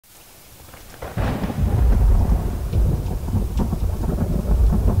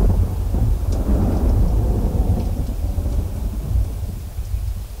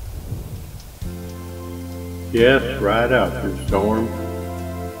Yes, ride out your storm.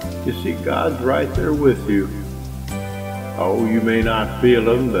 You see, God's right there with you. Oh, you may not feel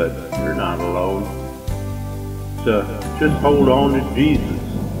Him, but you're not alone. So just hold on to Jesus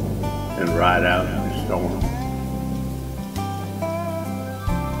and ride out your storm.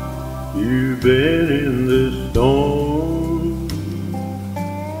 You've been in the storm.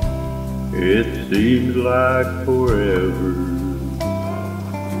 It seems like forever,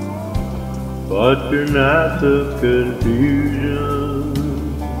 but your nights of confusion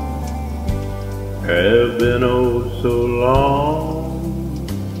have been oh so long.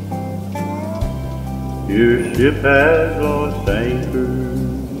 Your ship has lost anchor,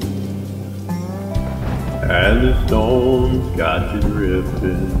 and the storm's got you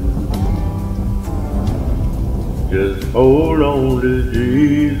drifting. Just hold on to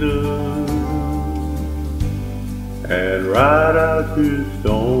Jesus and ride out your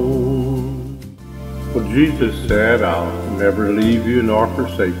storm. Well, Jesus said, I'll never leave you nor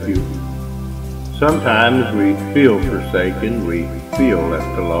forsake you. Sometimes we feel forsaken, we feel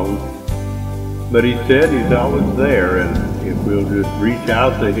left alone. But He said He's always there, and if we'll just reach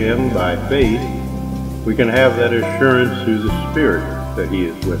out to Him by faith, we can have that assurance through the Spirit that He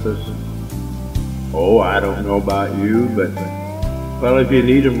is with us. Oh, I don't know about you, but, well, if you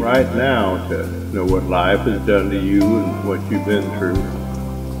need Him right now to know what life has done to you and what you've been through.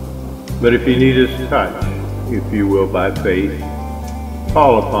 But if you need His touch, if you will by faith,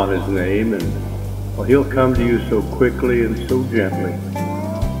 call upon His name, and well, He'll come to you so quickly and so gently,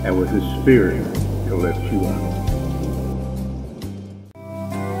 and with His Spirit, He'll lift you up.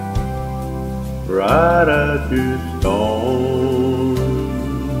 Ride out your storm.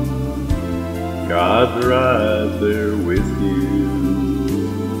 God's right there with you.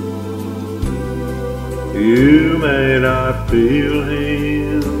 You may not feel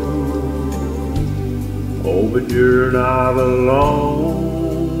Him, oh, but you're not alone.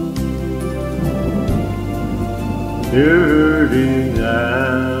 You're hurting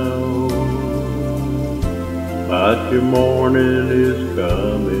now, but your morning is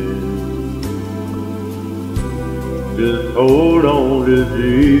coming. Just hold on to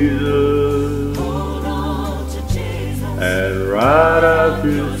Jesus, and ride out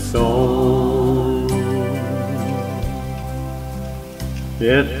your storm.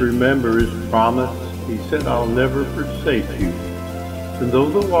 Yes, remember His promise. He said, I'll never forsake you. And though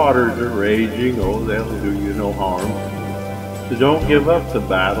the waters are raging, oh, they'll do you no harm. So don't give up the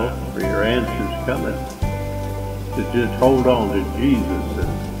battle, for your answer's coming. So just hold on to Jesus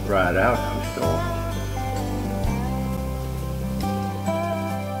and ride out your storm.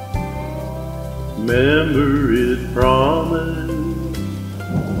 Remember His promise.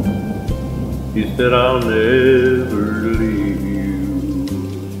 He said, I'll never leave you.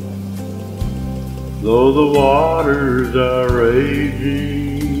 Though the waters are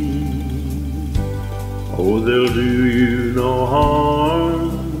raging, oh, they'll do you no harm.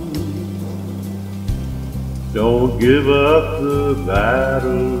 Don't give up the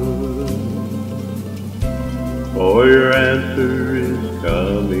battle, for your answer is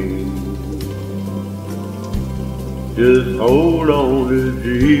coming. Just hold on to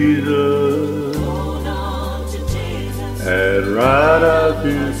Jesus, and ride out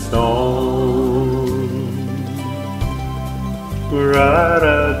your storm. Ride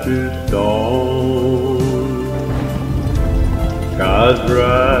out your storm. God's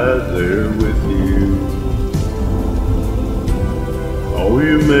right there with you. Oh,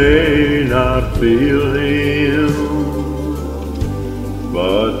 you may not feel Him,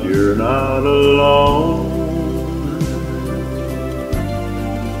 but you're not alone.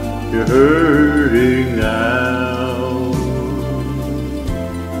 You're hurting now,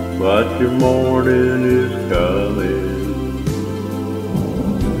 but your morning is coming.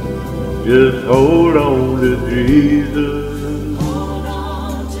 Just hold on to Jesus,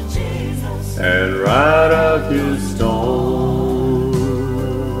 and ride out your storm.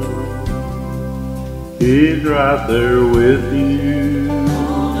 He's right there with you,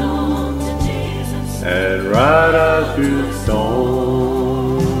 and ride out your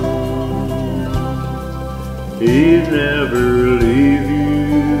storm. He'd never leave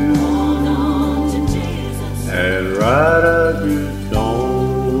you, and ride out your storm.